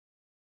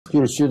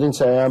Dear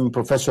students, I am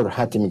Professor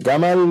Hatem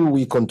Gamal.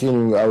 We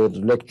continue our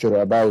lecture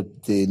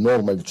about the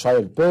normal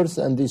childbirth,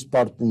 and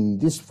in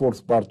this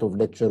fourth part of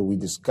lecture we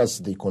discuss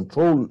the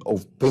control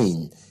of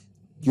pain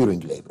during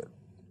labor.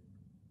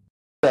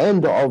 At the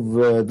end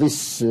of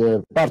this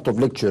part of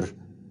lecture,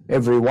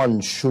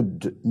 everyone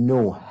should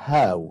know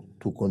how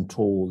to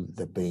control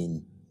the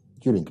pain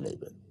during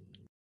labor.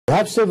 We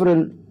have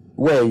several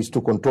ways to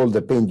control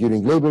the pain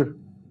during labor.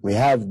 We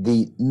have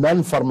the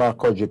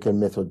non-pharmacological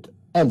method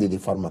and the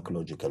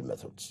pharmacological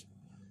methods.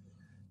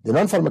 The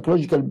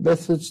non-pharmacological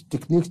methods,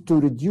 techniques to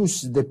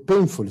reduce the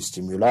painful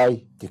stimuli,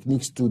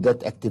 techniques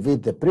that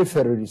activate the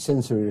peripheral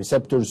sensory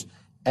receptors,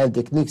 and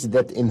techniques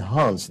that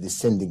enhance the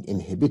sending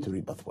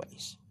inhibitory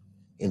pathways.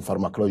 In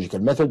pharmacological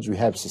methods, we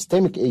have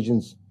systemic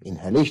agents,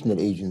 inhalational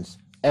agents,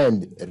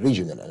 and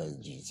regional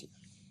analgesia.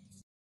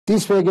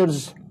 These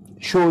figures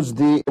shows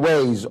the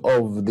ways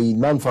of the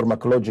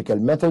non-pharmacological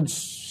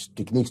methods,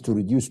 techniques to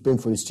reduce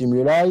painful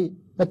stimuli,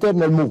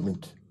 maternal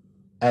movement,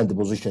 and the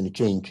position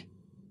change,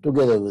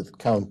 together with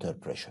counter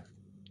pressure.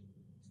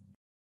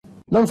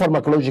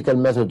 Non-pharmacological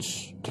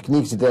methods,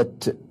 techniques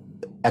that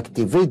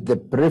activate the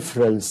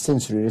peripheral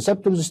sensory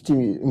receptors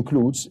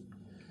includes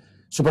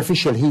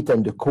superficial heat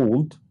and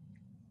cold,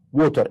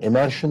 water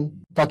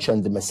immersion, touch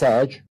and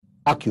massage,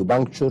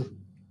 acupuncture,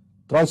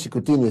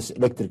 transcutaneous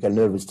electrical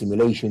nerve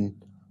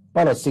stimulation,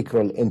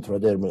 parasacral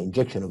intradermal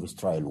injection of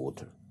sterile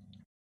water.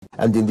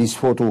 And in this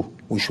photo,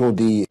 we show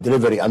the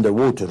delivery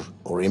underwater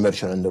or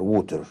immersion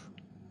underwater.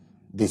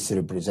 This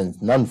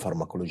represents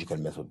non-pharmacological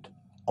method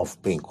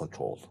of pain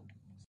control.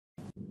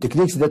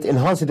 Techniques that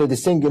enhance the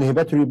distinct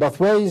inhibitory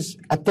pathways,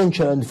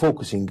 attention and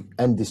focusing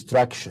and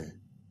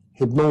distraction,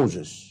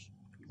 hypnosis,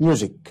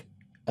 music,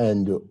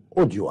 and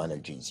audio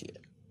analgesia.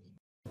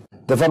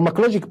 The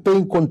pharmacologic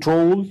pain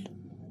control,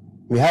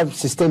 we have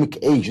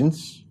systemic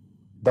agents.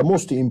 The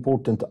most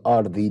important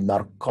are the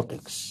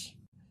narcotics.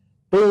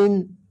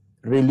 Pain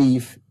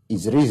relief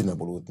is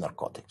reasonable with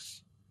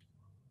narcotics,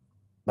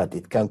 but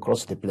it can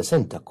cross the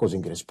placenta,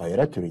 causing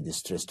respiratory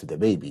distress to the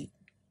baby.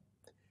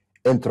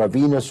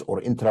 Intravenous or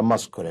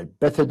intramuscular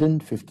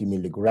pethidine, 50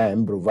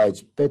 mg,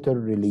 provides better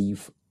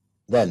relief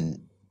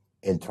than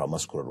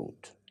intramuscular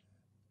route.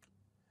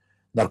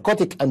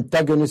 Narcotic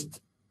antagonist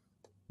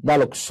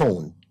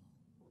naloxone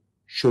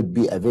should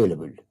be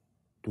available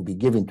to be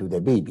given to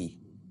the baby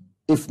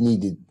if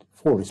needed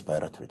for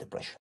respiratory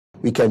depression.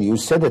 We can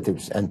use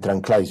sedatives and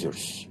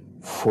tranquilizers,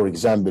 for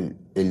example,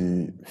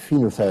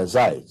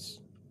 phenothiazides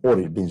or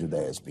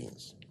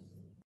benzodiazepines.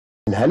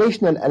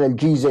 Inhalational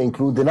analgesia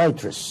include the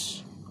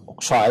nitrous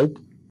oxide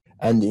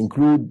and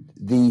include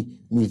the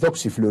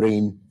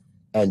methoxyflurane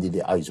and the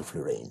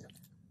isoflurane.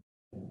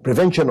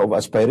 Prevention of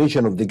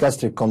aspiration of the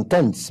gastric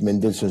contents,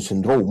 Mendelssohn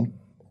syndrome,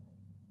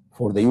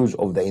 for the use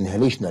of the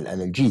inhalational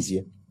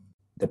analgesia.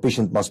 The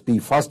patient must be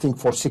fasting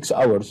for 6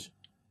 hours,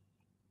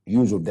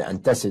 use of the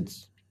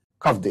antacids,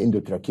 cuff the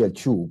endotracheal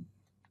tube,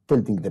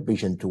 tilting the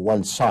patient to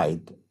one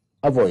side,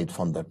 avoid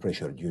fundal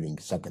pressure during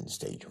second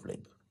stage of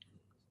labor.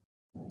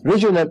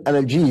 Regional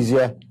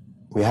analgesia,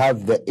 we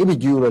have the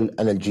epidural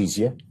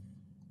analgesia,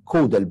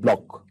 caudal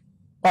block,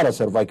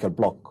 paracervical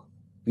block,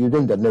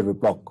 pudendal nerve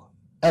block,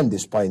 and the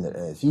spinal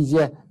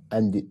anesthesia,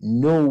 and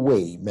no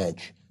way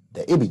match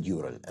the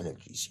epidural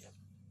analgesia.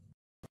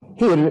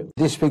 Here,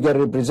 this figure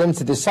represents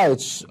the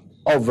sites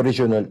of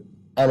regional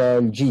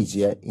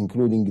analgesia,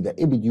 including the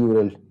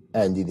epidural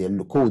and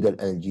the caudal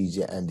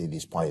analgesia and the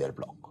spinal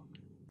block.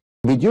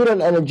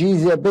 Epidural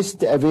analgesia,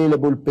 best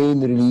available pain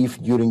relief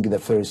during the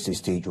first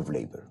stage of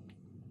labor.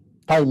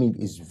 Timing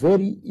is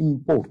very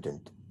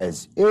important,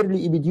 as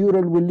early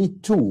epidural will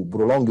lead to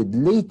prolonged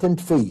latent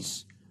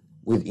phase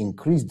with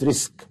increased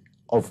risk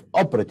of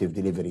operative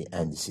delivery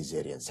and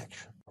cesarean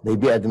section. May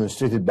be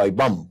administered by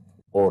pump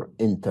or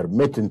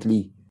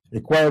intermittently,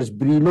 requires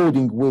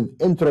preloading with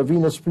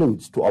intravenous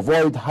fluids to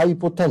avoid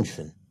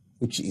hypotension,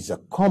 which is a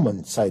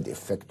common side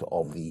effect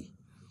of the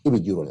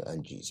epidural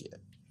analgesia.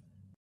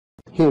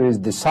 Here is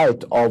the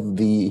site of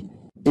the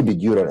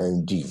epidural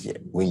analgesia.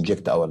 We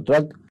inject our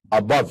drug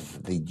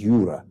above the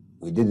dura.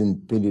 We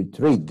didn't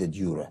penetrate the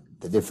dura.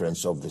 The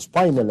difference of the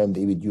spinal and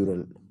the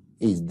epidural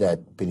is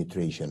that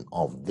penetration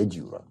of the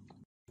dura.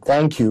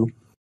 Thank you.